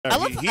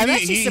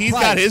He's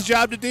got his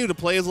job to do to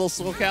play his little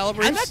Soul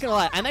Calibers. I'm not gonna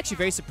lie. I'm actually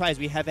very surprised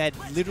we have had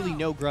literally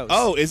no growth.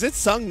 Oh, is it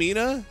Sung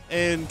Mina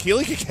and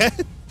Keelik again?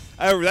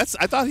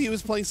 I thought he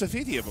was playing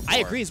Sophia before. I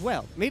agree as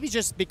well. Maybe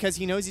just because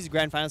he knows he's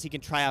Grand Finals, he can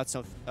try out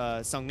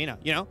Sung Mina.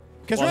 You know?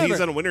 Well, remember,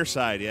 he's on a winner's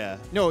side, yeah.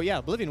 No, yeah,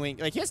 Oblivion Wing.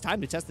 Like he has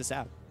time to test this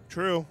out.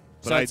 True.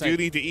 But so I do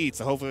need to eat,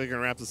 so hopefully we can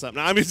wrap this up.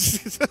 No, I mean,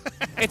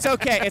 it's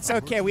okay. It's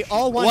okay. We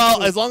all want.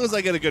 Well, as long as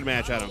I get a good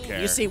match, I don't care.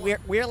 You see,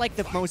 we're like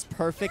the most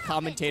perfect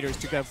commentators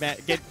to get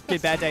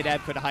Bandai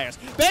Namco to hire us.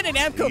 Bandai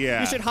Namco,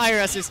 you should hire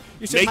us.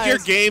 You should make your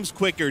games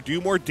quicker. Do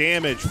more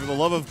damage, for the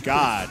love of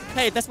God.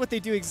 Hey, that's what they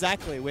do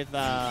exactly with.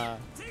 Yeah.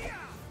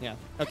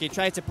 Okay,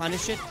 try to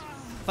punish it.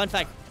 Fun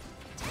fact.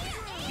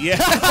 Yeah.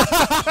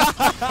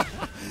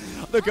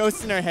 The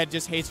ghost in our head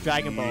just hates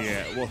Dragon Ball.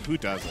 Yeah, well, who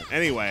doesn't?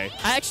 Anyway.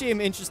 I actually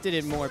am interested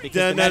in more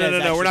because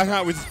no. We're not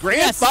talking with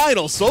Grand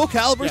Final, Soul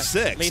Calibur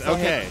 6. Lethal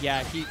okay. Hit.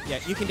 Yeah,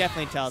 you can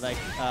definitely tell that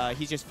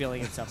he's just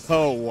feeling himself.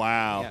 Oh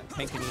wow. Yeah,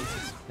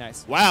 Pacneemius is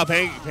nice. Wow,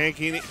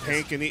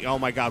 Pacneemius. Oh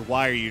my God,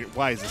 why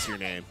is this your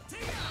name?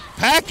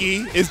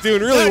 Packy is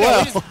doing really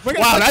well.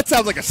 Wow, that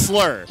sounds like a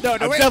slur. No, I'm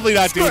definitely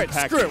not doing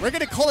Pac-Man. Screw it. We're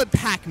going to call it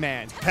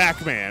Pac-Man.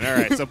 Pac-Man. All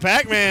right, so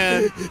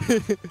Pac-Man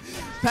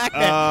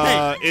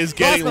Pac-Man is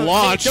getting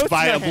launched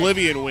by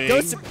Oblivion Wing.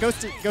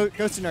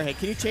 Ghost in our head.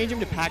 Can you change him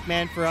to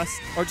Pac-Man for us?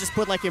 Or just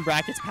put like in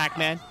brackets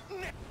Pac-Man?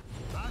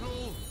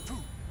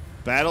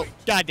 Battle.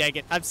 God dang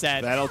it. I'm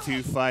sad. Battle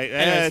 2 fight.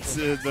 It's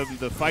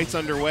the fight's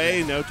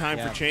underway. No time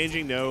for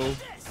changing. No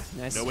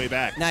way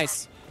back.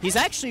 Nice. He's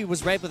actually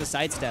was right with a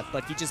sidestep,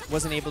 but he just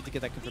wasn't able to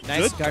get that confirmed.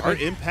 Nice. Good guard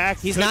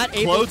impact. He's not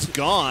able. Float's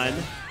gone.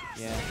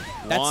 Yeah.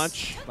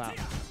 Launch. Wow.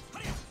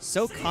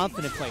 So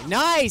confident play.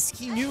 Nice.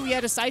 He knew he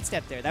had a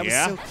sidestep there. That was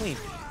so clean.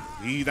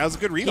 That was a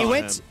good read on him.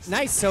 Went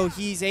nice. So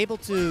he's able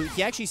to.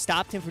 He actually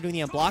stopped him from doing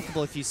the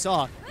unblockable. If you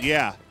saw.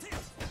 Yeah.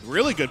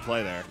 Really good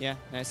play there. Yeah.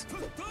 Nice.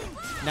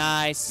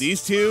 Nice.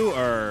 These two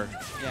are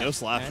no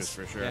slouches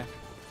for sure. Yeah.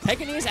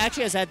 Pacneemius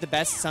actually has had the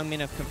best Sung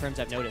Mina confirms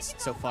I've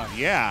noticed so far.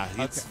 Yeah,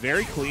 it's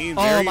very clean,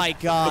 very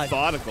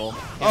methodical.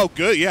 Yeah. Oh,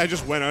 good. Yeah,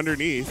 just went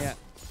underneath.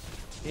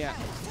 Yeah.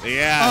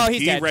 Yeah, oh,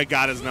 he's dead.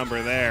 Got his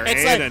number there.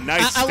 It's and like, a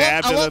nice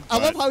stab to the butt. I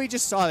love how he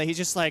just saw that. He's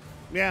just like,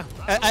 yeah.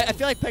 I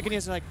feel like Pacneemius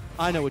is like,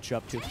 I know what you're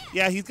up to.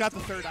 Yeah, he's got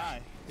the third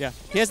eye. Yeah,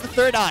 he has the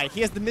third eye.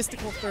 He has the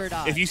mystical third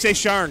eye. If you say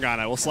Sharingan,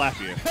 I will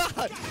slap you.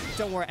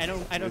 Don't worry, I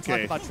don't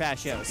talk about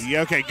trash shows.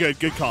 Yeah, okay,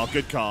 good call.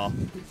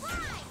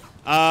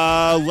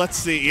 Let's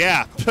see.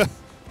 Yeah.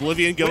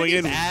 Oblivion going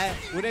in.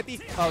 Would it be?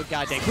 Oh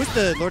god dang! Who's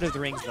the Lord of the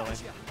Rings villain?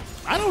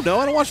 I don't know.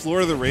 I don't watch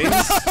Lord of the Rings.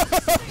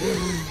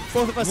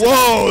 Both of us.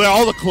 Whoa!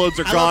 All the clothes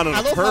are gone and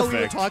perfect. How we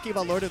were talking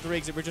about Lord of the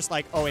Rings and we're just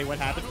like, oh wait, what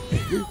happened?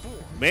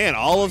 Man,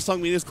 all of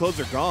Sung Mina's clothes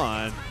are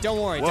gone.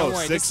 Don't worry. Whoa, don't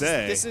worry.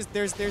 6A.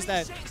 There's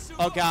that.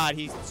 Oh god,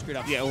 he screwed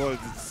up. Yeah. Well,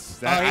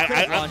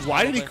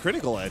 why did he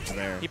critical edge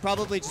there? He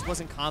probably just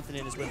wasn't confident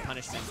in his win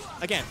punishment.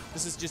 Again,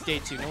 this is just day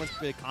 2. No one's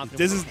really confident.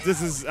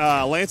 This is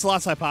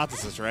Lancelot's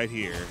hypothesis right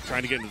here,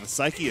 trying to get into the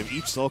psyche of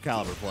each Soul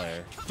Calibur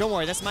player. Don't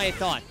worry, that's my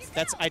thought.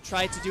 I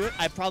tried to do it.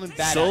 I'm probably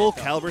bad Soul at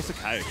it. Soul Calibur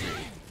psychiatry.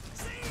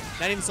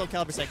 Not even Soul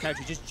Calibur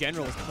psychiatry, just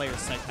general player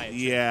psychiatry.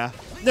 Yeah.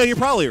 No, you're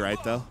probably right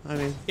though. I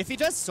mean, if he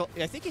does,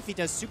 I think if he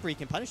does super, he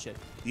can punish it.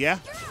 Yeah.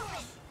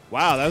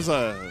 Wow, that was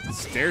a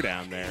stare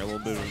down there. A little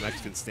bit of a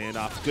Mexican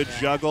standoff. Good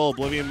juggle.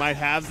 Oblivion might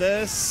have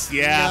this.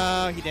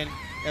 Yeah. No, he didn't.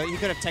 He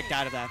could have teched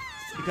out of that.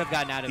 He could have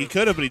gotten out of it. He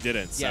could have, but he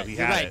didn't. So yeah, he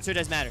you're had right. it. So it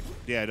doesn't matter.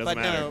 Yeah, it doesn't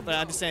matter. No, but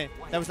I'm just saying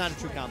that was not a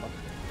true combo.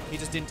 He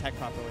just didn't tech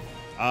properly.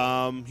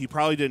 He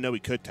probably didn't know he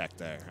could tech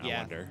there. I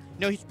wonder.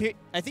 No,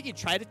 I think he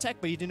tried to tech,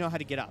 but he didn't know how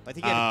to get up. I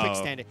think he had a quick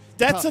standing.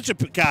 That's such a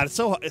God.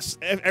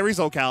 Every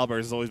Soul Calibur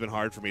has always been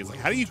hard for me. It's like,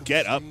 how do you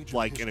get up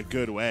like in a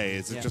good way?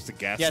 Is it just a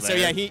guess? Yeah. So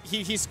yeah,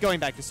 he's going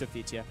back to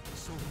Sophia.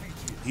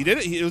 He did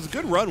it. It was a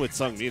good run with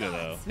Sung Mina,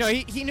 though. No,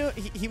 he knew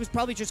he was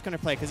probably just going to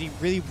play because he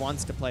really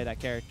wants to play that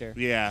character.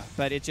 Yeah.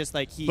 But it's just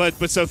like he.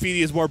 But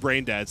Sophia is more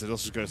brain dead, so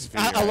let's just go to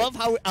Sophia. I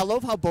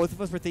love how both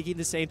of us were thinking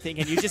the same thing,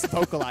 and you just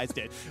vocalized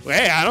it.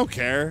 Hey, I don't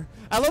care.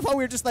 I love how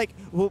we were just like,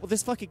 well,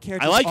 this fucking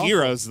character. I like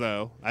heroes,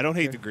 though. I don't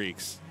hate the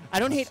Greeks. I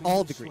don't hate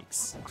all the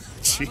Greeks.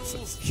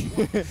 Jesus.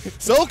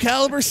 Soul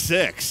Calibur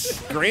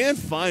 6 Grand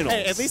Finals.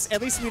 Hey, at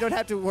least we don't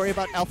have to worry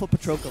about Alpha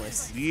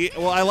Patroclus. Yeah,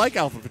 well, I like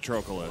Alpha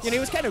Patroclus. You know, he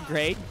was kind of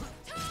great.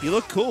 He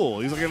looked cool.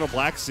 He's like in a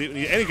black suit.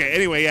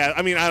 Anyway, yeah.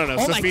 I mean, I don't know.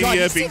 Oh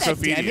Sophia being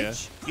Sophia.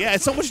 Yeah,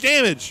 it's so much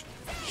damage.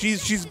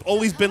 She's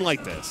always been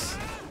like this.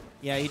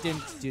 Yeah, he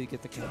didn't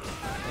get the kill.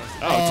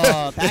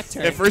 Oh, back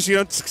turn. At first you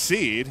don't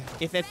succeed.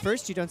 If at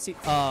first you don't see,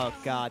 oh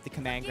god, the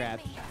command grab.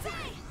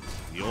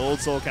 The old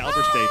Soul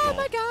Calibur staple. Oh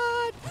my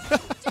god.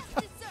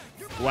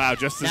 Wow,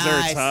 just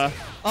desserts, huh?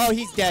 Oh,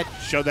 he's dead.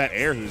 Show that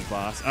air who's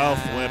boss. Oh,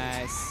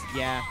 nice. Flipped.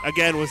 Yeah.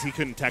 Again, he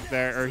couldn't tech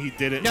there, or he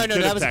didn't? No,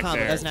 that was a combo.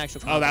 There. That was an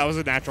actual combo. Oh, that was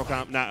an actual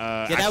combo.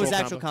 Yeah, that was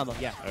actual combo.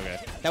 Yeah. Okay.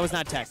 That was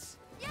not tech.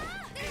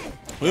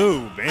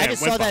 Ooh, man. I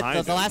just saw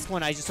that the last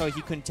one. I just saw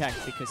he couldn't tech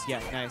because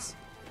nice.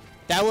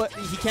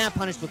 He can't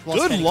punish with wall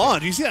Good spinning.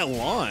 launch. You see that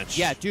launch?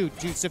 Yeah, dude.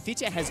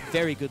 Sophia has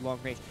very good long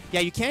range.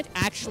 Yeah, you can't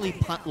actually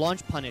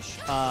launch punish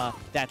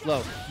that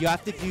low. You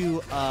have to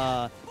do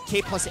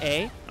K plus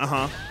A.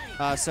 Uh-huh.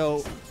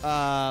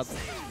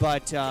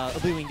 But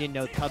Oblivion didn't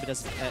know. Probably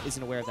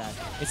isn't aware of that.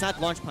 It's not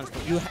launch punish.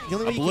 But the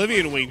only way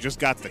Oblivion Wing just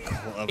got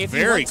a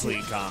very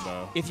clean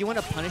combo. If you want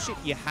to punish it,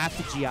 you have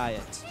to GI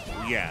it.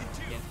 Yeah.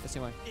 Yeah, that's the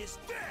one.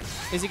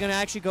 Is he going to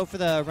actually go for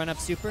the run-up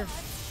super?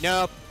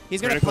 Nope.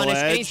 He's going to critical punish,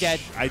 edge. and he's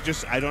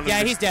dead. I don't.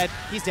 Yeah, he's dead.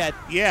 He's dead.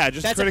 Yeah,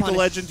 just that's critical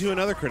edge into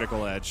another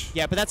critical edge.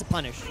 Yeah, but that's a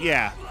punish.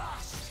 Yeah.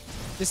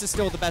 This is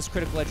still the best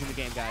critical edge in the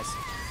game, guys.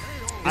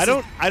 I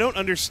don't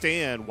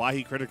understand why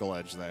he critical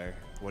edge there.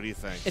 What do you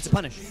think? It's a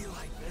punish.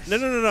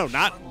 No,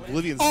 not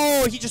Oblivion's.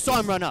 Oh, he just saw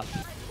him run up.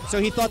 So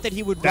he thought that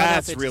he would run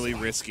up. That's really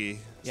risky.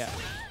 Yeah.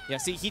 Yeah,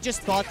 see, he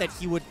just thought that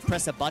he would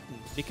press a button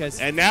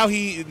because... And now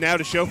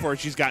to show for it,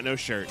 she's got no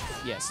shirt.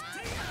 Yes.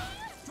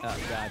 Oh,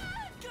 God.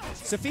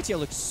 Sophia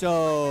looks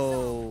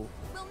so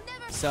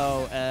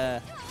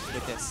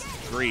with this.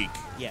 Greek.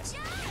 Yes.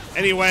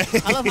 Anyway.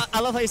 I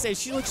love how you say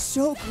she looks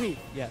so Greek.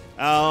 Yeah.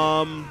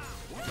 Yeah.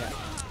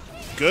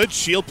 Good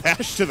shield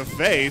bash to the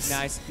face.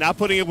 Nice. Not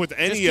putting up with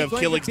any of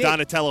Killick's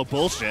Donatello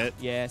bullshit.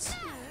 Yes.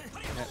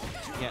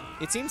 Yeah.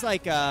 It seems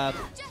like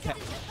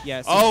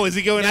yes. Oh, is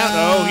he going out?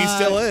 Oh, he's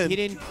still in. He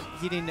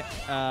didn't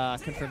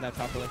confirm that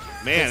properly.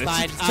 Man,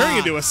 it's turning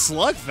into a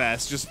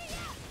slugfest. Just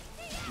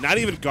not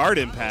even guard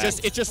impact.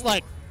 It's just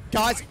like,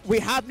 guys, we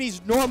have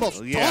these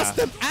normals. Yeah. Toss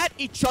them at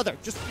each other.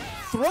 Just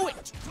throw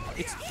it.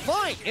 It's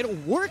fine. It'll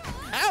work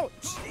out.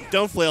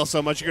 Don't flail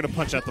so much. You're gonna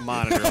punch out the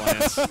monitor,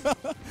 Lance.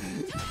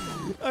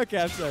 Okay,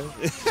 I'm sorry.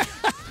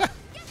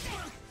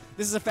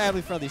 This is a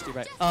family-friendly stream,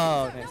 right?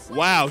 Oh, nice.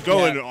 Wow,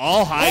 going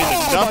all high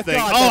into nothing.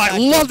 God, I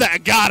love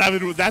that. God, I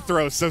mean, that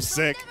throw is so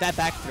sick. That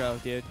back throw,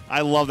 dude.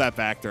 I love that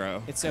back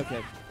throw. It's so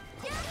good.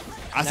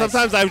 Nice.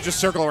 Sometimes I would just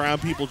circle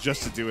around people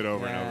just to do it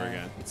over and over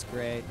again. It's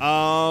great.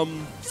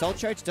 Soul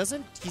Charge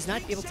he's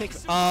not able to take...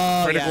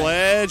 Oh, critical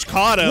edge,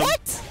 caught him.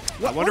 What?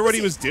 I wonder what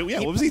he was doing. Yeah,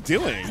 what was he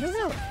doing? I don't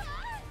know.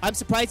 I'm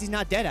surprised he's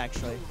not dead,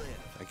 actually.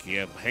 Like,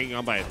 yeah, hanging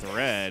on by a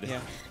thread. Yeah.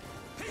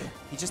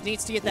 He just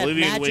needs to get that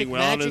Oblivion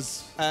magic.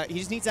 He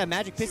just needs that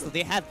magic pistol.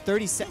 They have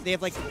 30. They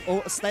have like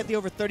slightly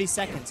over 30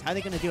 seconds. How are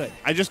they going to do it?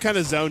 I just kind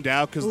of zoned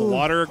out because the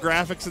water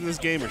graphics in this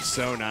game are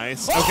so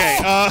nice.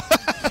 Okay.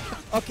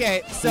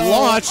 Okay. So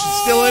launch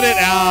still in it.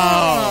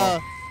 Oh,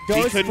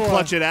 he couldn't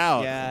clutch it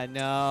out. Yeah.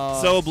 No.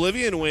 So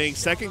Oblivion Wing,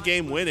 second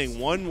game winning,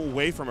 one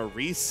away from a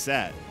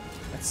reset.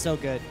 That's so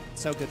good.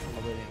 So good from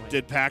Oblivion Wing.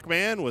 Did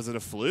Pac-Man? Was it a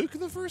fluke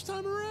the first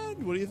time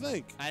around? What do you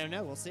think? I don't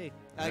know. We'll see.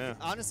 Yeah.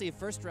 Honestly,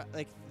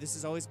 this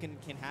is always can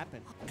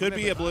happen. Could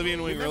be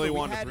Oblivion Wing really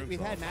wanted to prove We've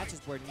had matches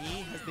where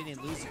Nee has been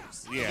in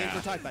losers. Yeah.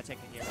 We're talking about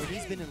Tekken here. Where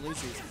he's been in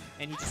losers,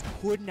 and he just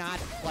could not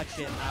clutch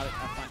it out of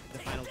the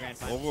final grand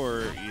final.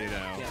 Or, you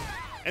know. Yeah.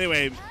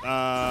 Anyway,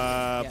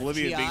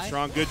 Oblivion being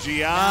strong. Good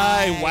GI.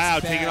 Nice, wow,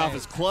 taking off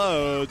his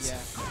clothes. Yeah.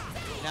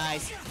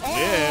 Nice.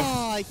 Yeah.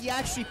 Oh, he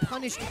actually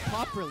punished it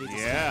properly.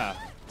 Yeah.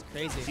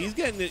 Crazy. He's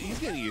getting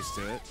used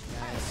to it.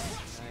 Nice.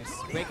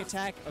 Break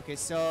attack. Okay,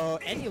 so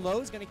any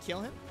low is going to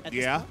kill him at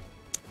this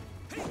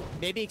point.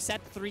 Maybe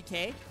except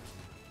 3K.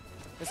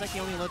 That's like the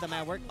only low that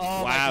might work. Oh,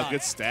 wow, my God.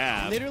 good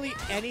stab. Literally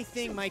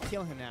anything might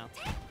kill him now.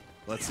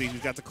 Let's see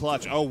who's got the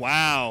clutch. Oh,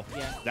 wow.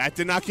 Yeah. That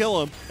did not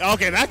kill him.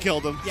 Okay, that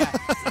killed him. Yeah.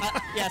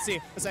 Yeah, see,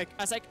 I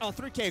was like, oh,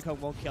 3K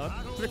won't kill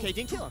him. 3K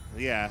didn't kill him.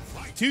 Yeah.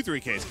 2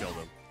 3Ks killed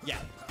him. Yeah.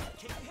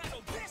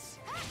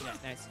 Yeah,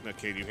 nice. No,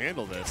 can you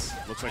handle this?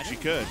 Looks like she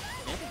could.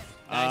 Yeah.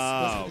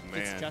 Oh, nice.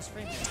 man. Just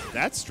frame.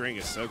 That string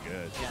is so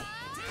good. Yeah.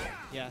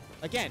 Yeah.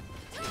 Again,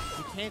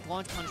 you can't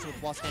launch punish with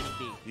while standing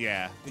B.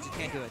 Yeah. Because you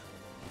can't do it.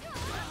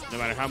 No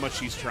matter how much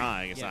she's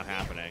trying, it's not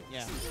happening.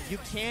 Yeah. You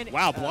can.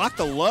 Wow, block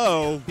the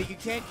low. But you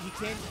can't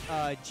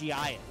GI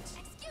it.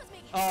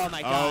 Oh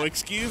my God. Oh,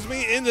 excuse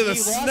me? Into the he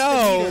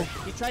snow.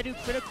 He tried to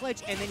critical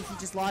edge and then he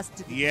just lost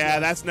to the Yeah,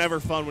 that's never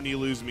fun when you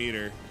lose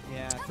meter.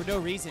 Yeah, for no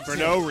reason. For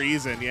no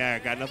reason, yeah.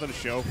 Got nothing to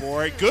show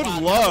for it. Good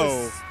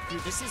low. Dude,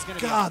 this is gonna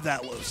God,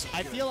 that low's so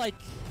I feel like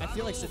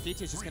Sophia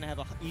is just gonna have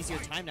an easier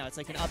time now. It's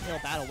like an uphill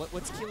battle.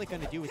 What's Keelik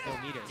gonna do with no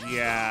meter?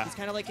 Yeah. He's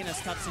kind of like in a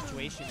tough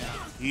situation now.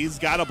 He's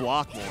got to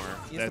block more.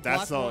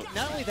 That's all.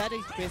 Not only that,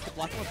 he has to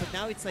block more, but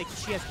now it's like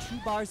she has 2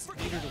 bars of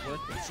meter to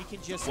work with. She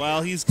can just.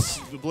 Well, he's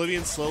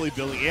Oblivion slowly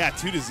building. Yeah,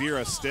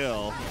 2-0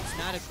 still. It's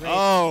not a great.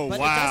 Oh, but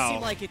wow. It does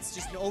seem like it's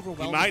just an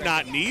overwhelming. He might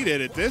not need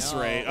it at this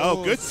rate.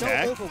 Oh, good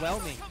tech. So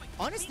overwhelming.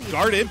 Honestly.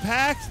 Guard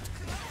impact.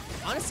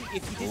 Honestly,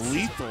 if he did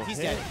lethal he's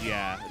hit. dead.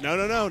 Yeah.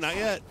 No, not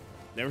yet.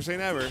 Never say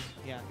never.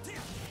 Yeah.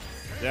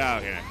 Yeah,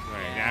 okay.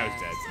 Right, now he's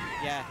dead.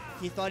 Yeah,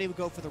 he thought he would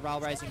go for the Raw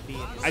Rising B.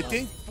 I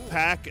think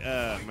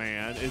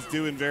Pac-Man is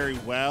doing very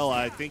well.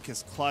 I think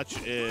his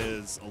clutch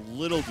is a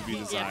little to be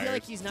desired. Yeah, I feel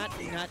like he's not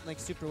like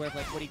super aware of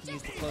like what he can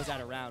use to close out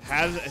a round.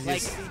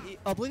 Like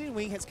Oblivion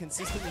Wing has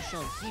consistently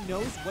shown he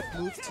knows what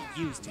moves to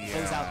use to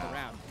close out the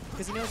round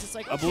because he knows it's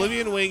like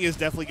Oblivion Wing has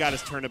definitely got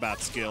his turnabout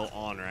skill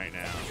on right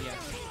now.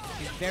 Yeah.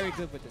 He's very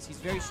good with this. He's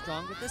very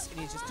strong with this, and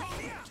he's just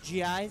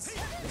GIs.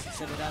 Just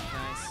set it up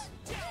nice.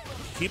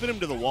 Keeping him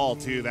to the wall,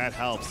 too, that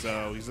helps.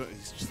 So he's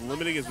just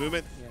limiting his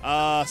movement.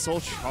 Yeah. Soul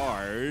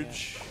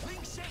Charge.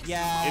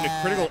 Yeah. Into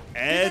critical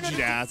edge.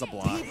 Yeah, that's a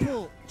block.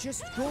 People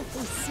just go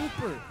for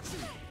super.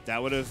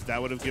 That would have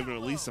given him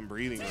at least some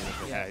breathing room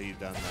if he'd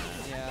done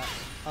that.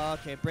 Yeah.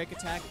 Okay, break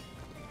attack.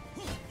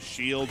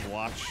 Shield,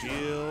 block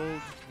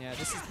shield. Yeah,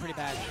 this is pretty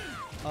bad.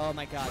 Oh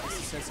my god, this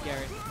is so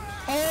scary.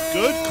 Oh,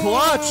 good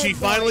clutch. He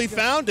finally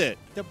found it.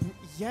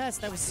 Yes,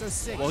 that was so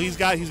sick. Well, he's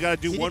got to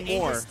do one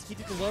more. He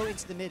did the low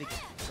into the mid again.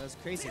 That was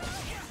crazy.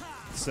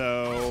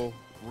 So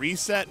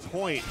reset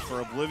point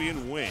for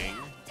Oblivion Wing.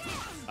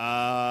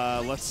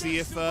 Let's see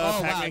if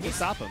Pacman can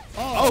stop him.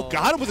 Oh,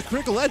 got him with a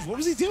critical edge. What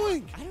was he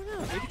doing? I don't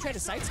know. Maybe try to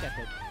sidestep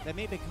it. That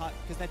may be caught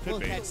because that will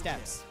catch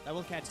steps. That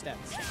will catch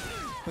steps.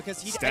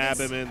 Because he stab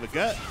him in the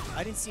gut.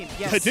 I didn't see him.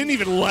 Yes. I didn't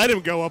even let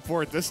him go up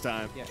for it this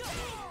time. Yeah.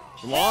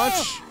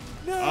 Launch.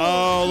 No.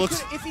 Oh,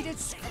 looks. If he did,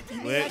 he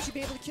may actually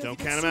be able to kill. Don't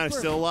count him out. He's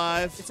still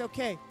alive. It's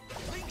okay.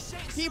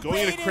 He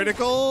going into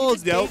critical.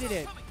 Nope.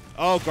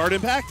 Oh, guard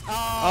impact.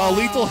 Oh,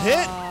 lethal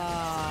hit.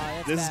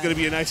 This bad. is going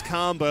to be a nice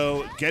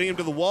combo. Getting him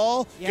to the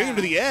wall, getting him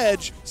to the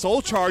edge.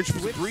 Soul Charge for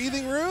the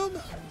breathing room.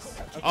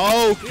 Okay.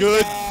 Oh,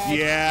 good.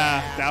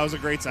 Yeah, that was a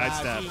great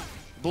sidestep.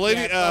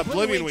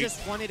 Oblivion Wing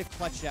just wanted to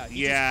clutch out.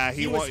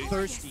 He was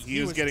thirsty.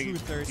 He was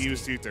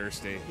too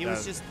thirsty. He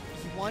was just.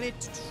 He wanted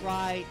to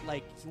try,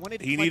 like, he wanted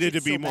to. He needed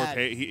to be more.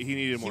 He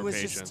needed more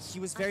patience. He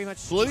was very much.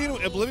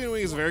 Oblivion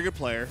Wing is a very good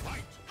player.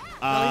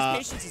 No,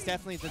 his patience is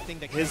definitely the thing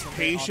that. His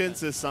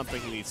patience is something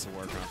he needs to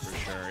work on for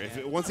sure.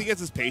 Yeah. Once he gets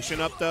his patience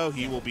up, though,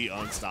 he will be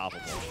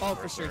unstoppable. Oh,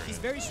 for sure. He's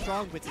very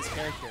strong with his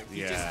character.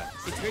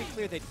 It's very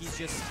clear that he's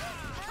just.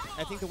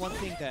 I think the one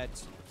thing that,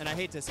 and I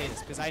hate to say this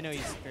because I know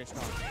he's very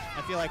strong.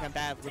 I feel like I'm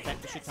bad with that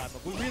shit talk,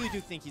 but we really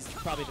do think he's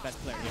probably the best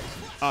player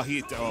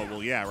here.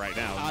 Well, yeah, right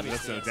now.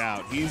 Obviously, that's no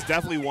doubt. He's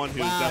definitely one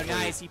who's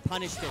definitely. Nice. He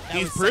punished it.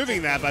 He's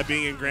proving that by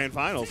being in grand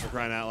finals for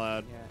crying out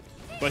loud.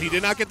 Yeah. But he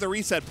did not get the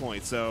reset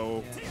point,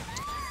 so. Yeah.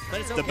 But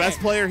it's the best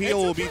player here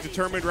will be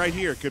determined right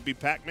here. Could be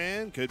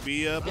Pac-Man, could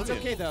be It's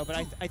okay though,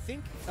 but I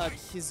think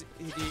his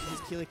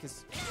Keelik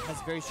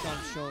has very strong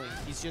showing.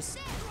 He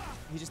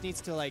just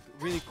needs to like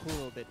really cool a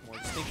little bit more.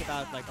 Just think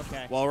about like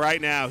okay. Well,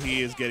 right now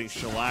he is getting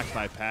shellacked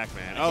by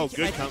Pac-Man. I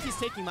think he's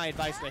taking my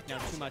advice right now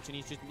too much, and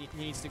he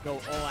needs to go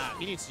all out.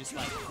 He needs to just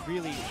like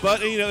really.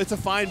 But it's a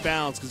fine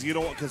balance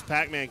because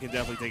Pac-Man can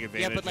definitely take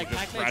advantage. Yeah, but like of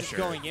Pac-Man's just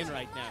going in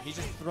right now. He's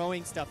just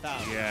throwing stuff out.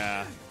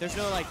 Yeah. There's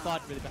no like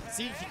thought really.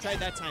 See, he tried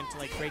that time to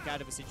like break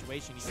out of a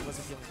situation. He just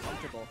wasn't feeling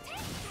comfortable.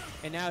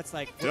 And now it's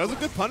like. That was a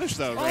good punish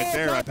though, right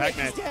there by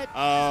Pac-Man.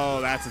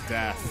 Oh, that's a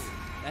death.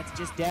 That's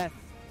just death.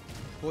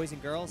 Boys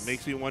and girls.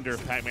 Makes me wonder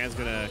if Pac-Man's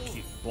gonna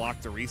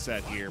block the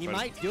reset here. He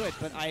might do it,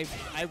 but I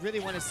really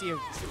want to see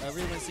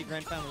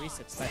grand final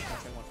resets. That's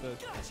what I want food.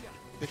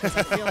 Because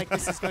I feel like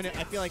this is going to.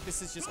 I feel like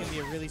this is just going to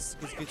be a really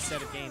good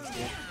set of games,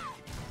 dude.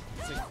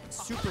 It's like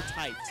super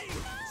tight.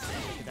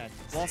 Look at that.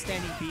 Wall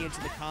standing B into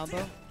the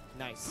combo.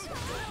 Nice.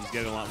 He's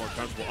getting a lot more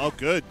comfortable. Oh,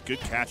 good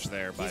catch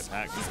there by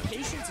Pac-Man. His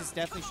patience is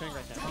definitely showing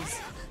right now.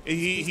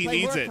 He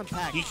needs it.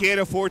 Compact. He can't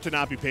afford to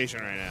not be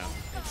patient right now.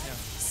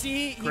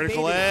 See,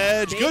 critical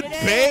edge, good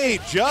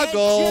bait,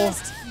 juggle.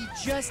 He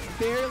just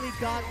barely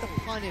got the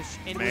punish,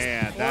 and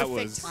man, that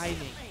was timing.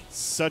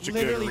 Such a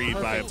good read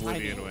by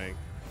Oblivion Wing.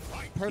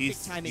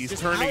 Perfect timing. He's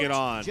turning it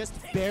on. Just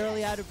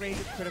barely out of range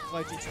of critical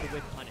edge into the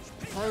whip punish.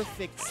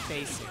 Perfect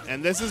spacing.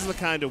 And this is the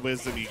kind of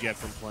wisdom you get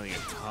from playing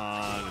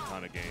a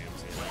ton of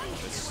games.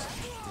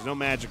 There's no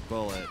magic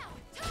bullet.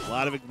 A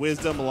lot of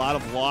wisdom, a lot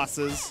of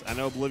losses. I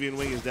know Oblivion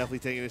Wing is definitely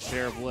taking his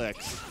share of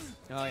licks.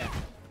 Oh yeah.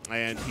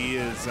 And he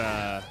is.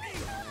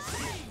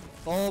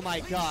 Oh my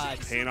God!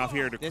 Paying off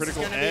here to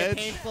critical edge. This is gonna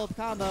be a painful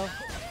combo.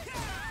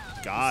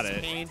 Got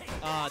it.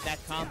 That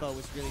combo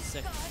was really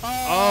sick.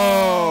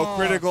 Oh,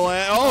 critical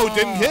edge. Oh,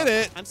 didn't hit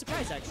it. I'm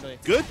surprised actually.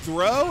 Good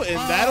throw, and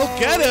that'll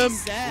get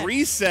him.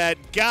 Reset.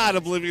 God,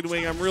 Oblivion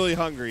Wing. I'm really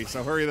hungry,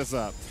 so hurry this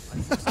up.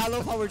 I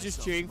love how we're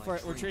just cheering for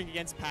it. We're cheering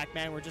against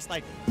Pac-Man. We're just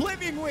like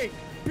Oblivion Wing,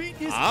 beat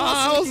his.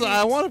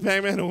 I wanted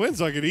Pac-Man to win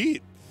so I could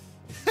eat.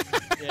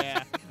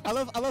 Yeah. I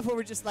love how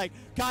we're just like,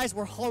 guys,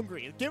 we're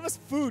hungry. Give us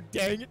food,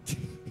 dang it.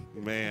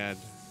 Man.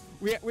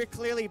 We're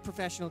clearly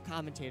professional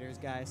commentators,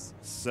 guys.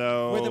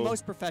 So we're the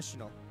most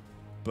professional.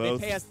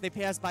 Both they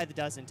pay us by the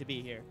dozen to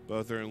be here.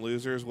 Both are in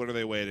losers. What are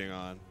they waiting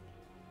on?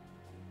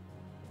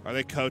 Are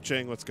they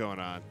coaching? What's going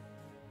on?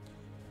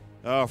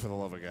 Oh, for the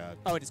love of God.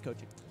 Oh, it is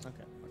coaching.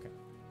 Okay.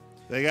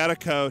 They got a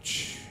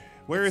coach.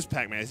 Where is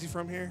Pac-Man? Is he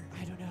from here?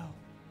 I don't know.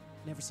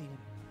 Never seen him.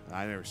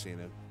 I've never seen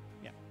him.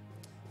 Yeah.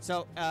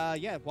 So,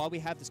 while we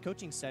have this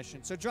coaching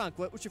session. So, Drunk,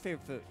 what's your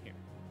favorite food here?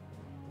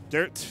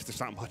 There's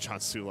not much on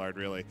Soulard,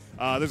 really.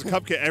 There's a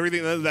cupcake.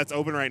 Everything that's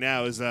open right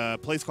now is a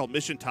place called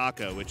Mission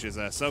Taco, which is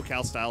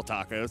SoCal-style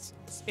tacos.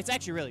 It's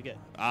actually really good.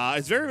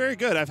 It's very, very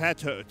good. I've had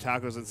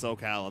tacos in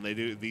SoCal,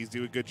 and these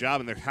do a good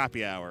job, and they're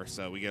happy hour,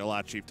 so we get a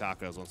lot of cheap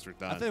tacos once they're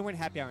done. I thought they weren't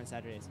happy hour on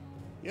Saturdays.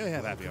 Yeah, they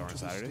have happy hour on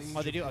Saturdays.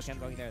 Oh, they do? Okay, I'm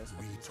going there.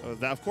 Oh,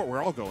 that, of course,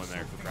 we're all going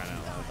there for crying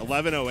out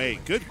loud.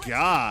 11:08. Good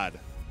God.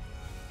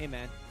 Hey,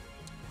 man.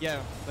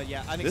 Yeah, but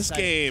yeah, I'm This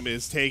excited. game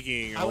is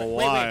taking a Wait,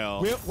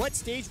 while. what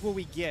stage will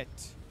we get?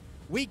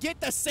 We get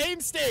the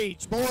same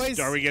stage, boys.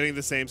 Are we getting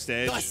the same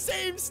stage? The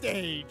same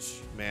stage.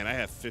 Man, I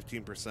have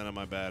 15% on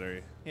my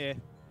battery. Yeah.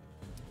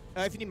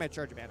 If you need my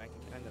charger, man, I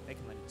can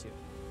lend it too.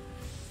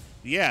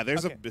 Yeah,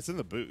 there's Okay. it's in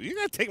the boot. You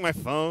gotta take my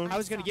phone. I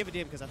was gonna give it to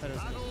him because I thought it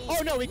was.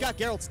 Oh no, we got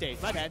Geralt stage.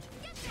 My bad.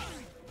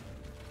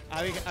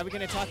 Are we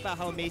gonna talk about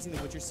how amazing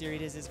the Witcher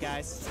series is,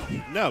 guys?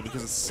 No,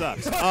 because it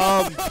sucks.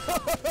 I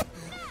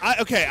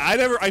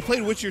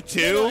played Witcher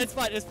 2. No, it's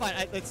fine. It's fine.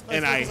 Let's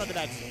And focus on the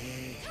match.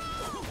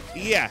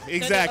 Yeah,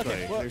 exactly.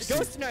 Okay, well, There's-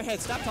 Ghost in our head.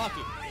 Stop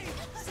talking.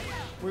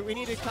 We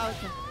need to call.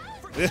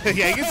 yeah,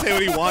 he can say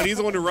what he wants. He's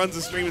the one who runs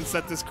the stream and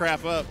set this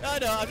crap up. No,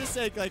 I'm just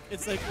saying, like,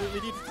 it's like we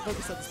need to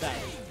focus on this match.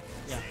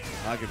 Yeah.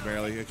 I can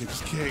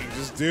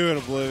just do it,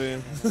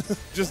 Oblivion.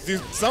 Just do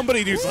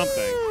somebody do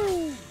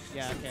something.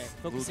 Yeah. Okay.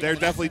 Focusing They're on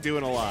the definitely match.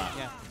 doing a lot.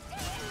 Yeah.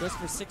 Goes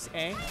for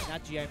 6A,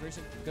 not GI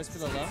version. Goes for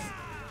the low.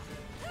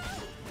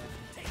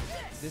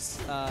 This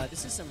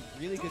is some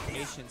really good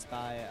patience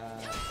by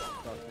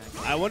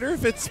both. I wonder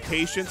if it's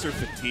patience or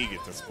fatigue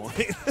at this point.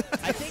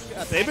 I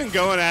think They've been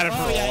going at it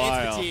for a yeah,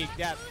 while. it's fatigue.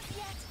 Yeah.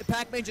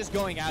 Pac-Man just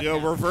going out. Yo,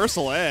 now.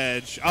 reversal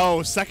edge.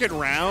 Oh, second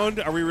round?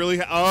 Are we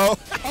really? Oh.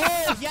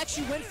 Oh, he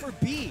actually went for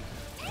B.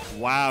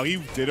 Wow, he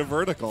did a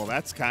vertical.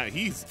 That's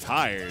he's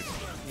tired.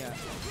 Yeah.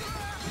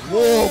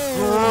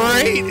 Whoa,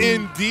 great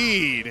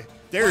indeed.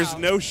 There's Wow.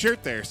 no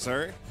shirt there,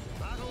 sir.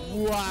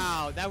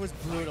 Wow, that was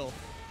brutal.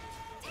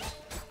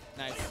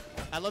 Nice.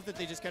 I love that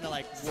they just kind of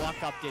like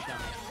walk up, did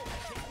that.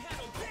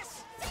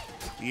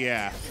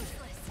 Yeah.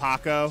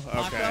 Paco?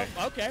 Okay.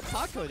 Paco? Okay,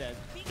 Paco then.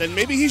 Then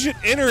maybe he should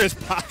enter as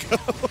Paco.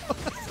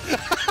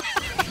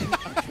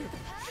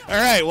 All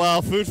right,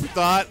 well, food for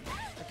thought.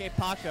 Okay,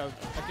 Paco.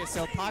 Okay,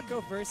 so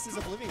Paco versus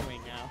Oblivion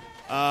Wing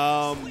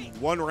now.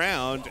 1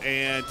 round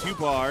and 2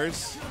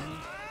 bars.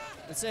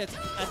 That's it.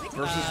 I think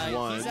Versus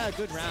one. he's had a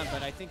good round,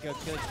 but I think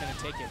Goat's going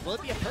to take it. Will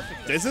it be a perfect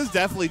round? This is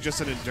definitely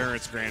just an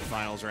endurance grand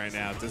finals right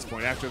now at this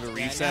point after the Yeah,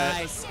 reset.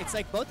 nice. It's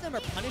like both of them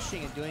are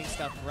punishing and doing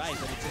stuff right,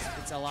 but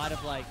it's a lot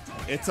of like.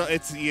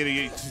 It's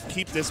you to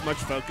keep this much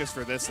focus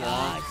for this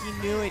long. He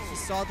knew it. He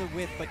saw the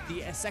whip, but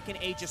the second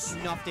A just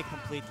snuffed it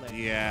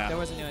completely. Yeah. There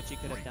wasn't much he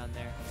could have done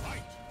there.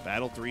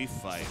 Battle 3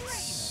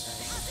 fights.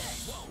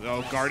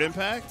 Oh, guard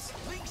impact?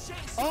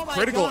 Oh my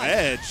Critical God.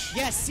 edge.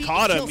 Yes, see,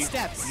 Caught kill him.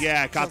 steps.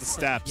 Yeah, caught Kill the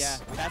steps. Yeah,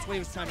 that's what he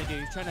was trying to do.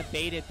 He was trying to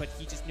bait it, but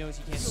he just knows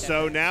he can't step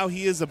So in. now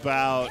he is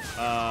about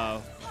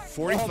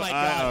 45. Oh my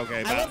God.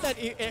 Okay, I love that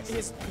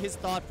his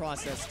thought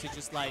process to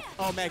just like,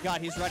 oh my God,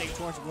 he's running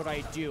towards what do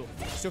I do?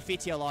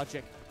 Sofitia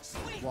logic.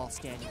 Wall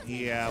standing.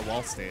 yeah,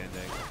 wall standing.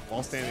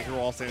 Wall standing. Your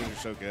wall standings are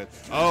so good.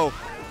 Oh,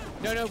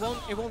 No, it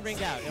won't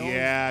ring out. It won't-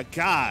 yeah,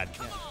 God.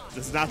 Yeah.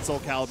 This is not Soul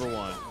Calibur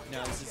 1.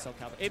 No, this is so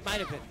Calvin. It might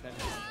have been.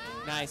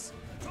 Nice.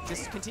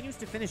 Just continues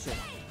to finish it.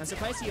 I'm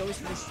surprised he always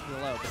finishes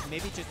below, but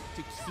maybe just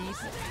to keep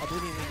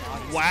Oblivion Wing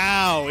honest.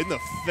 Wow, in the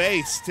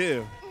face,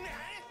 too.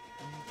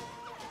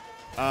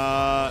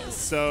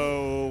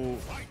 So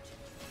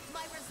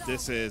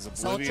this is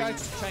Soul Oblivion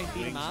Charge to try and beat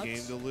him Wing's out.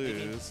 game to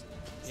lose.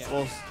 Yeah.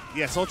 Well,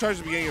 yeah, Soul Charge at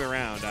the beginning of the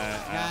round.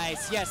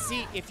 Nice. Yeah,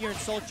 see, if you're in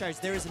Soul Charge,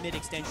 there is a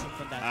mid-extension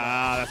from that.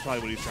 That's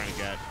probably what he's trying to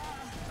get.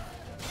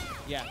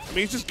 Yeah. I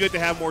mean, it's just good to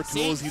have more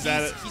tools. See, he's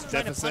at a he's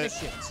trying to deficit.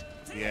 punish it.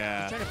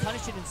 Yeah. He's trying to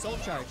punish it in Soul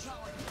Charge.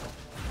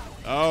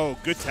 Oh,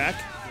 good tech.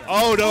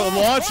 Oh, no,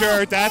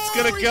 launcher. That's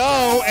going to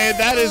go. And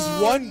that is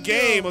one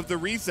game of the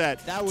reset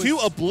That was- to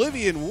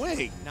Oblivion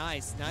Wing.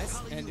 Nice, nice.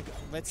 And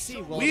let's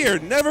see. Well, We are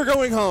never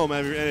going home,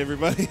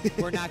 everybody.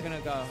 we're not going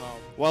to go home.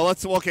 Well,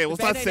 let's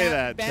not say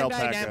that. Bandai Tell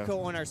Paco.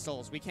 Namco own our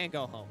souls. We can't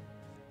go home.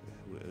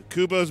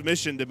 Kubo's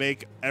mission to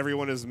make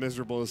everyone as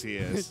miserable as he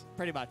is.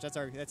 Pretty much.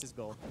 That's his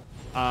goal.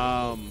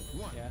 Yeah.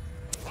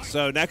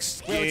 So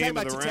next Wait, game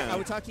of the are we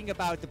round. talking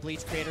about the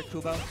Bleach creator,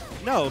 Kubo?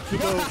 No,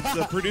 Kubo,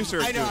 the producer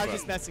of I know, Kubo. I'm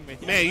just messing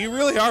with you. Man, you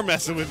really are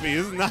messing with me.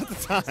 This is not the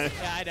time.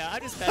 Yeah, I know.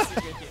 I'm just messing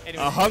with you.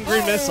 Anyway. A hungry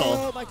missile.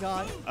 Oh, my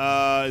God.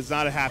 Is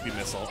not a happy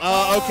missile.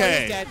 Oh,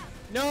 Okay. he's dead.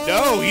 No.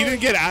 No, he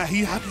didn't get out.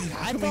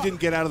 How come he didn't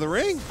get out of the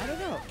ring? I don't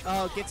know.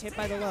 Oh, gets hit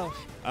by the low.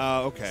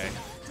 Okay.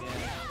 Yeah.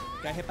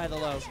 Got hit by the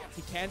low.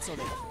 He canceled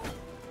it.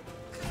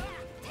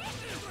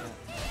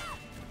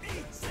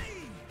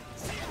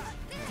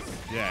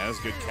 Yeah, that was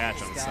a good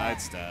catch on the God.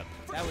 sidestep.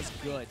 That was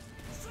good.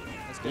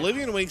 That's good.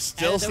 Oblivion Wing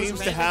still And those seems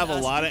to random have a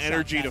lot of screenshot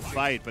energy to captures.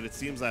 fight, but it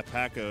seems that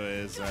Paco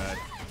is.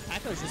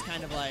 Paco's just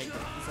kind of like,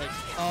 he's like,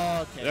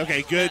 oh, okay.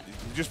 Okay, good.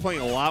 Just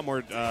playing a lot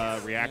more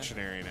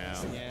reactionary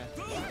now. Yeah.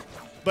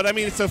 But I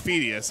mean, it's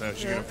Ophelia, so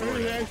she can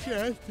afford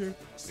it.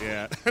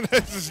 Yeah,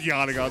 just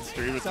yawning on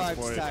stream at Sorry, this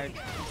I'm point. tired.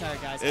 I'm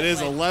tired, guys. It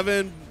is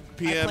 11 I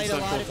p.m. played a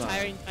lot Central of Time.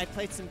 tiring. I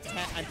played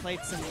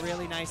some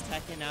really nice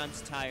tech, and now I'm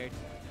just tired.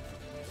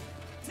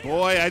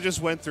 Boy, I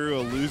just went through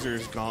a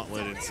loser's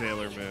gauntlet in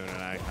Sailor Moon,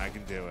 and I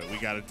can do it. We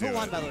got to do Who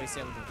won, it. by the way,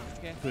 Sailor Moon?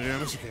 Okay.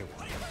 Pacneemius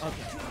won.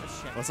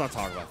 Okay. Let's not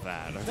talk about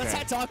that. Okay. Let's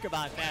not talk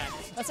about that.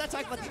 Let's not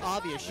talk about the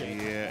obvious shit.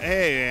 Yeah.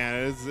 Hey,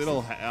 man,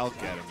 I'll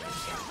get him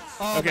next time.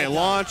 Oh Okay, my God.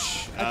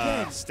 launch.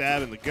 Again.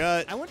 Stab in the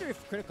gut. I wonder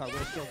if Critical would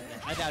have killed him there.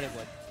 I doubt it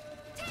would.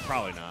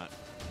 Probably not.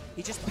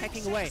 He's just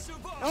pecking away.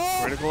 Oh!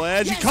 Critical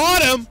edge. Yes! He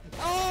caught him.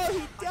 Oh,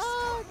 he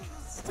died!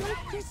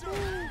 Stop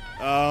kicking.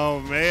 Oh,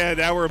 man.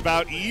 Now we're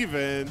about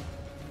even.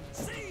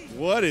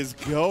 What is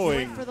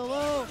going? Went for the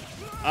low.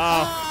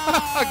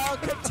 Oh.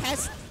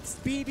 Contest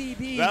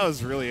BBB. That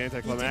was really He did not-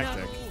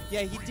 anticlimactic.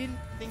 Yeah, he didn't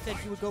think that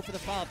he would go for the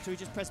follow-up, so he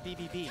just pressed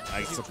BBB.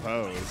 I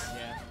suppose.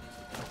 Yeah.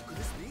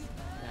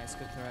 Nice,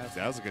 good throw out.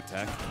 That was a good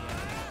tech.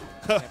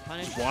 Okay,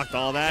 punish. Blocked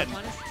all that. No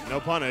punish? No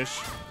punish.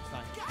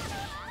 Fine.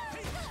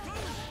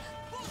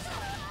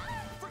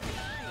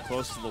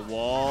 Close to the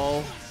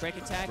wall. Break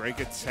attack. Break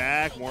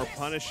attack. More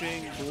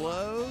punishing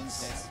blows.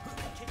 Nice.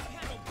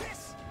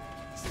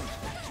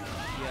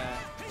 Yeah.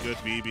 Good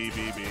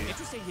BBBB.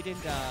 Interesting he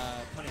didn't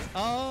punish.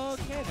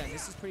 Okay, then.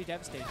 This is pretty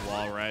devastating.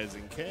 Wall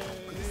rising K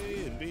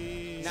and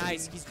B.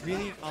 Nice. He's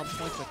really on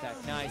point with that.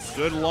 Nice.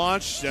 Good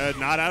launch.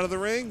 Not out of the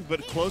ring,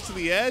 but close to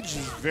the edge.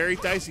 Is very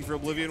dicey for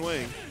Oblivion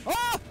Wing.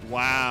 Oh!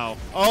 Wow.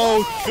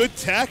 Oh, good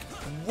tech.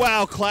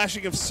 Wow,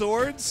 clashing of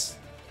swords.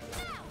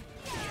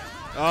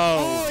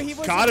 Oh, he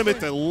wasn't got him at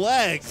good. the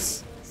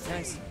legs.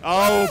 Nice.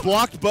 Oh,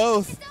 blocked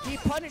both. He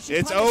punished. He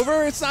It's punished.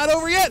 over. It's not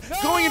over yet. No!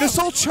 Going into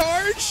soul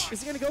charge.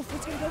 Is he gonna go for?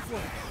 What's he gonna go for?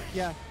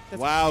 Yeah.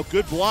 That's Wow,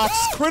 good blocks.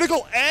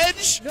 Critical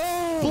edge.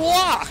 No.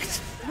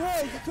 Blocked. No,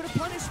 you could have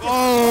punished him.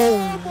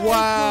 Oh, my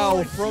wow,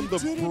 God. from He the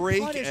didn't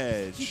break punish.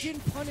 edge. He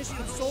didn't punish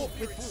with Soul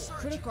with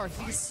Critical.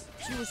 He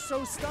was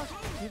so stuck.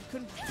 He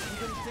couldn't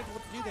think of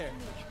what to do there.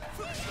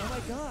 Oh my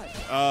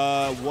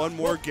God. One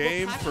more Will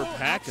game for Paco Paco.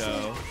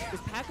 actually- Is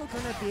Paco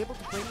gonna be able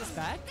to bring this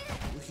back?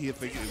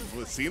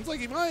 It seems like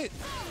he might.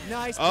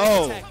 Nice. Break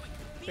Oh, attack.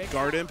 Break-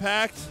 guard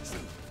impact.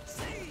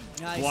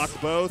 Nice.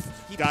 Blocked both.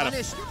 He Got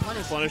punished.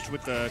 punished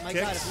with the My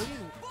God, kicks.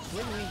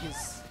 Oblivion Wing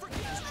is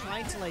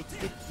trying to like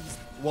get these.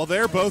 Well,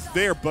 they're both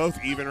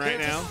even right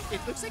they're now. just- It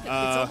looks like it's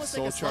almost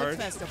Soul like a Charge.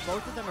 slugfest of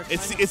both of them are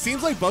It trying to.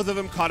 seems like both of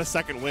them caught a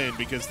second win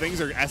because things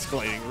are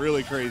escalating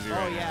really crazy Oh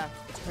right yeah,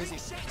 it's crazy.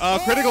 now.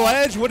 Critical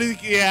edge. What did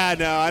he? Yeah,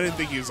 no, I didn't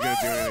think he was gonna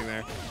do anything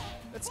there.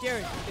 That's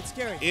scary. It's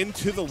scary.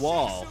 Into the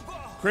wall.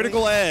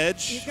 Critical He's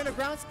edge. gonna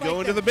ground spike.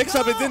 Go into them. the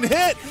mix-up. It didn't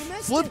hit. He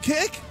missed Flip it.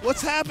 kick.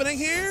 What's happening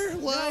here?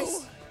 Low.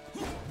 Nice.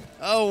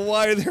 Oh,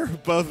 why are they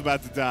both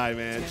about to die,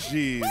 man?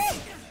 Jeez.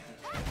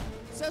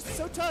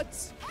 So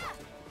tuts.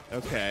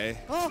 Okay.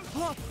 Oh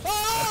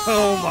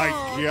Oh my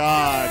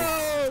God.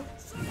 No.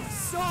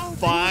 So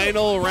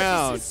Final dangerous.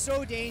 round. This is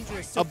so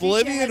dangerous. Sophia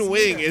Oblivion has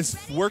Wing meter. is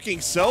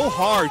working so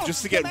hard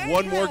just to get command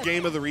one more grab.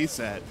 game of the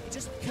reset.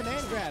 Just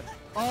command grab.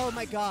 Oh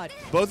my God.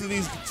 Both of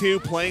these two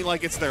playing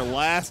like it's their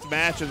last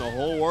match in the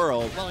whole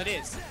world. Well, it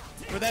is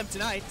for them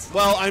tonight.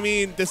 Well, I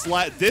mean,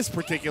 this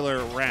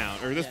particular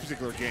round or this Yeah.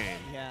 particular game.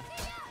 Yeah,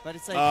 but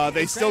it's like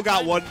They it's still got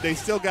grand one. They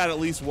still got at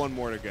least one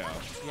more to go.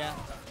 final. Yeah,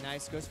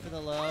 nice. Goes for the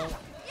low.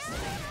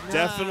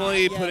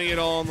 Definitely yeah. putting it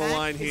all on the Pac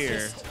line is here.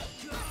 just-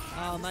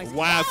 oh, nice.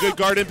 Wow, good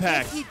guard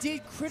impact. He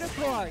did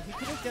critical art. He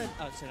could have done.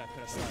 Oh, sorry, not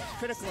critical art.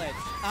 Critical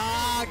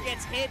edge.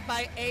 Gets hit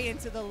by A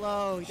into the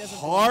low. He doesn't.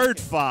 Hard block it.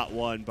 fought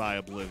one by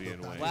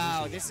Oblivion Wing.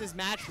 Wow, this is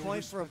match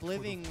point for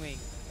Oblivion Wing.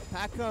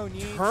 Paco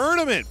needs.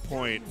 Tournament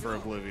point for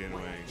Oblivion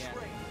Wing. Yeah.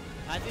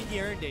 I think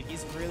he earned it.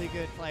 He's a really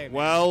good player. man.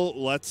 Well,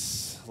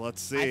 let's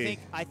see.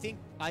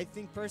 I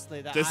think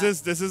personally that This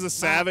is a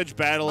savage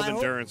battle of my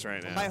hope- endurance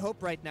right now. My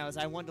hope right now is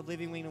I want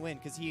Oblivion Wing to win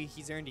because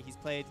he's earned it. He's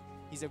played.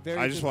 He's a very.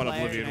 I just good want player,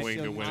 Oblivion and I Wing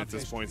feel to win at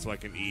this accomplished. point so I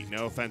can eat.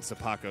 No offense to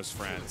Paco's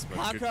friends, but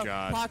Paco, good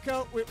God.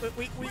 Paco,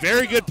 we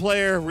Very good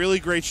player, really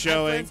great I'm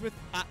showing. friends with,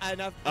 I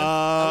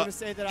want to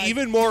say that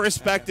Even more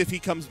respect if he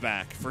comes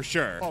back, for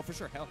sure. Oh, for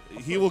sure. Hell.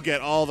 He will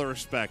get all the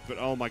respect, but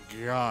oh my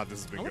God,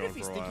 this has been I wonder going if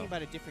he's for a thinking while.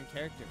 about a different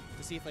character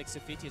to see if like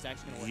Sophia is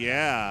actually going to work.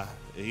 Yeah,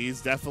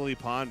 he's definitely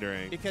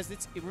pondering. Because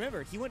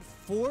remember he went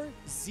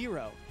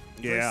 4-0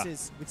 Yeah.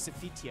 versus with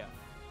Sophia.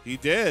 He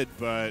did,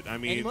 but I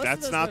mean, And most that's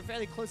of those not. were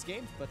fairly close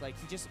games, but like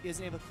he just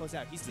isn't able to close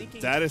out. He's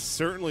thinking That is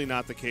certainly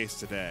not the case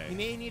today. he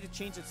may need to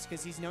change it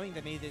because he's knowing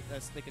that maybe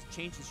like a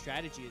change in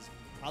strategy is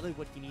probably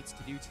what he needs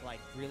to do to like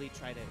really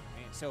try to.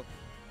 So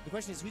the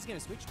question is, who's going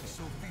to switch to?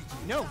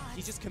 No,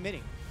 he's just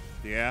committing.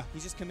 Yeah,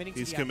 He's just committing.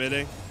 he's to the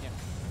committing. Yeah,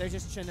 they're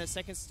just in the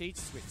second stage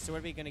switch. So what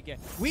are we going to get?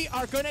 We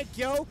are going to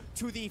go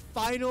to the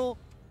final.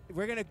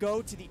 We're going to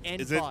go to the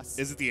end boss.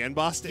 Is it the end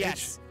boss stage?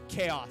 Yes,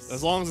 chaos.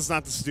 As long as it's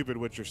not the stupid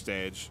Witcher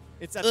stage.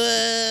 It's a,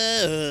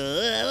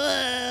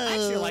 I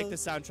actually like the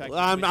soundtrack.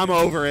 I'm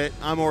over it.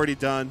 I'm already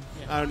done.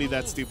 Yeah. I don't need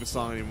that stupid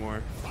song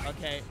anymore.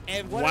 Okay,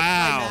 and what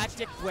Wow. a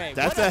climactic way.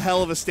 That's What a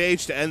hell of a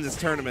stage to end this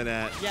tournament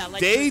at. Yeah,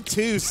 like Day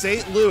 2,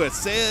 St. Louis,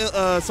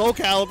 Soul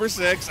Calibur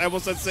 6. I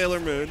almost said Sailor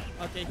Moon.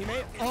 Okay, he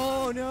made.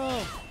 Oh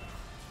no!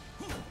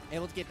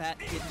 Able to get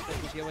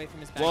away from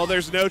his back. Well,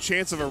 there's no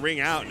chance of a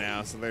ring out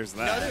now, so there's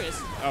that. No, there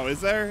is. Oh,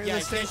 is there? Yeah,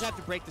 you just have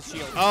to break the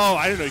shield. Oh,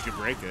 I didn't know you could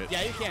break it.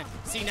 Yeah, you can.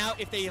 See, now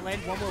if they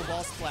land one more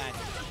wall splat,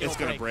 It's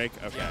going to break?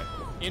 Okay. Yeah.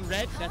 In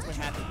red, that's what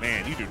happens.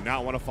 Man, you do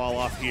not want to fall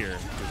off here,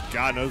 because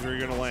God knows where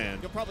you're going to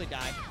land. You'll probably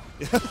die.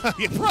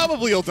 You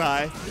probably will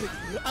die.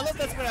 I love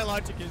that's what our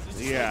logic is. It's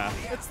just Yeah.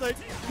 Like, it's like,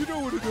 you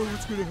don't want to know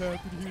what's going to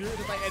happen here.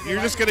 And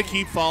You're just going to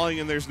keep falling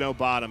and there's no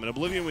bottom. And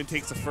Oblivion Wing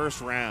takes the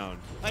first round.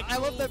 Like, I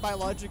love that my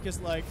logic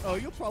is like, oh,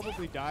 you'll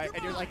probably die.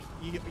 And you're like,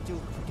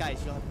 guys,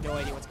 you'll have no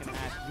idea what's going to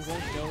happen. You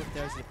won't know if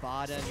there's a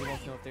bottom. You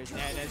won't know if there's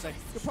net. And it's like,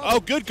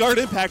 oh, good guard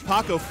impact.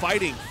 Paco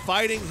fighting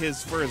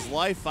for his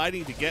life,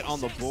 fighting to get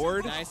on the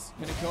board. Nice.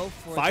 Gonna go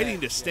for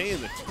fighting that. to stay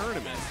in the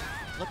tournament.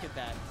 Look at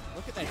that.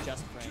 Look at that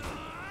just frame.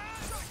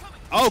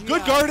 Oh,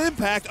 good guard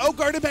impact. Oh,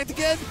 guard impact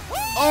again.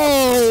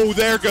 Oh,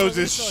 there goes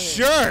his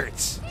shirt.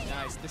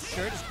 Nice. The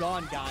shirt is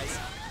gone, guys.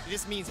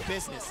 This means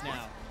business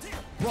now.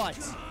 But,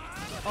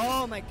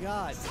 oh my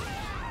God.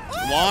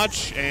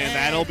 Launch, and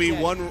that'll be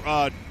one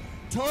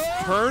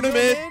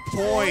tournament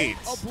point.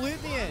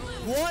 Oblivion.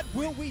 What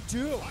will we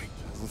do?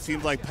 It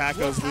seems like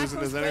Paco's losing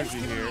his energy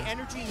here. The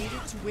energy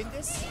needed to win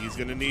this? He's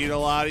going to need a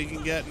lot he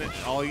can get,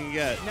 all he can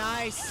get.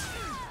 Nice.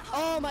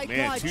 Oh my God.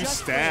 Man, 2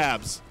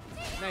 stabs.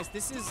 Nice.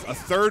 This is a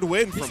third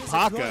win from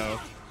Paco.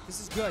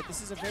 This is good.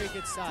 This is a very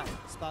good spot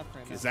for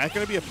him. Is that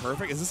going to be a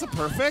perfect? Is this a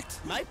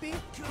perfect? Might be.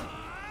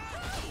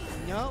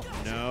 No.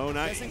 No,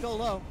 not. Doesn't go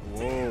low.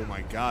 Whoa,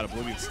 my God.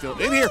 Oblivion's still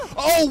in here.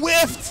 Oh,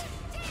 whiffed.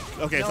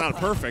 Okay, it's not a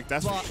perfect.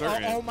 That's for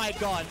certain. Oh my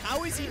God.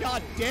 How is he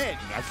not dead?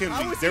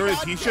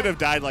 He should have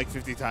died like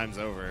 50 times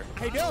over.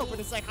 I know, but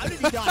it's like, how did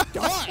he not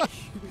die?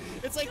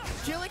 It's like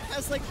Killick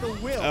has like the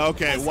will.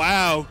 Okay,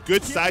 wow,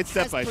 good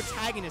sidestep by.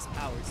 Protagonist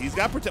powers. He's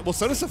got well,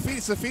 so does Safidi.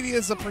 Safidi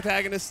is a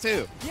protagonist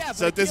too. Yeah, but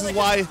so this is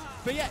why.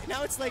 But yeah,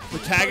 now it's like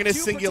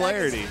protagonist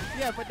singularity.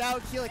 Yeah, but now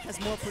Killick has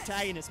more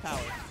protagonist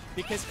power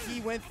because he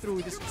went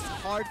through this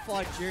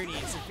hard-fought journey,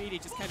 and Safidi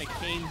just kind of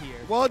came here.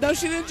 Well, no,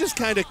 she didn't just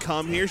kind of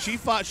come here. She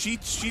fought. She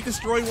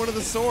destroyed one of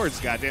the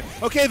swords. Goddamn.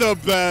 Okay,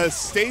 the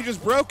stage is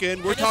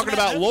broken. We're talking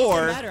about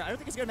lore. I don't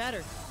think it's gonna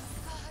matter.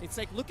 It's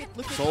like look at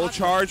soul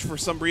charge for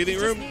some breathing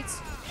room.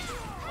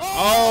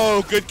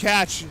 Oh, good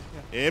catch.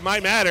 Yeah. It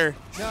might matter.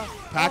 No.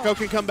 Paco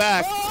can come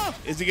back.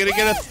 Is he gonna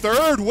get a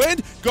third win?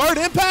 Guard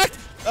impact.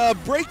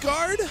 Break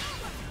guard.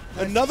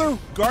 Another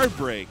guard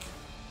break.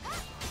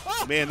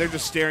 Man, they're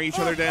just staring each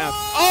other down.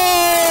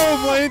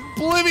 Oh, my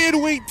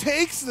Oblivion Wing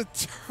takes the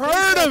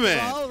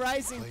tournament. All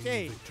rising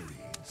Kate.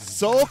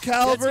 Soul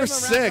Calibur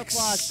 6.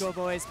 Applause, go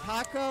boys.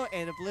 Paco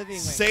and Oblivion Wing.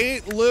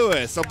 St.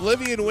 Louis.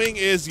 Oblivion Wing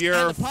is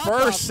your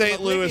first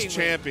St. Louis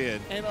champion.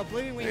 And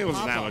Oblivion Wing. It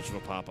wasn't that much of a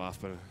pop off,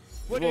 but.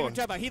 What are you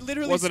talking about? He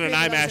literally wasn't an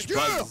iMash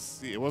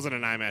buttons. It wasn't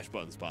an iMash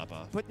buttons pop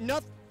off. But no.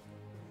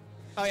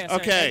 Oh yeah.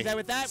 Sorry. Okay.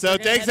 With that, so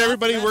thanks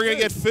everybody. We're gonna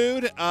get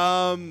food.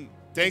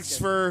 Thanks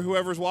for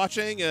whoever's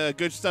watching.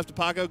 Good stuff to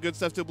Paco. Good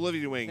stuff to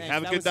Oblivion Wing. Thanks.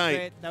 Have a good night.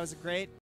 Great. That was great.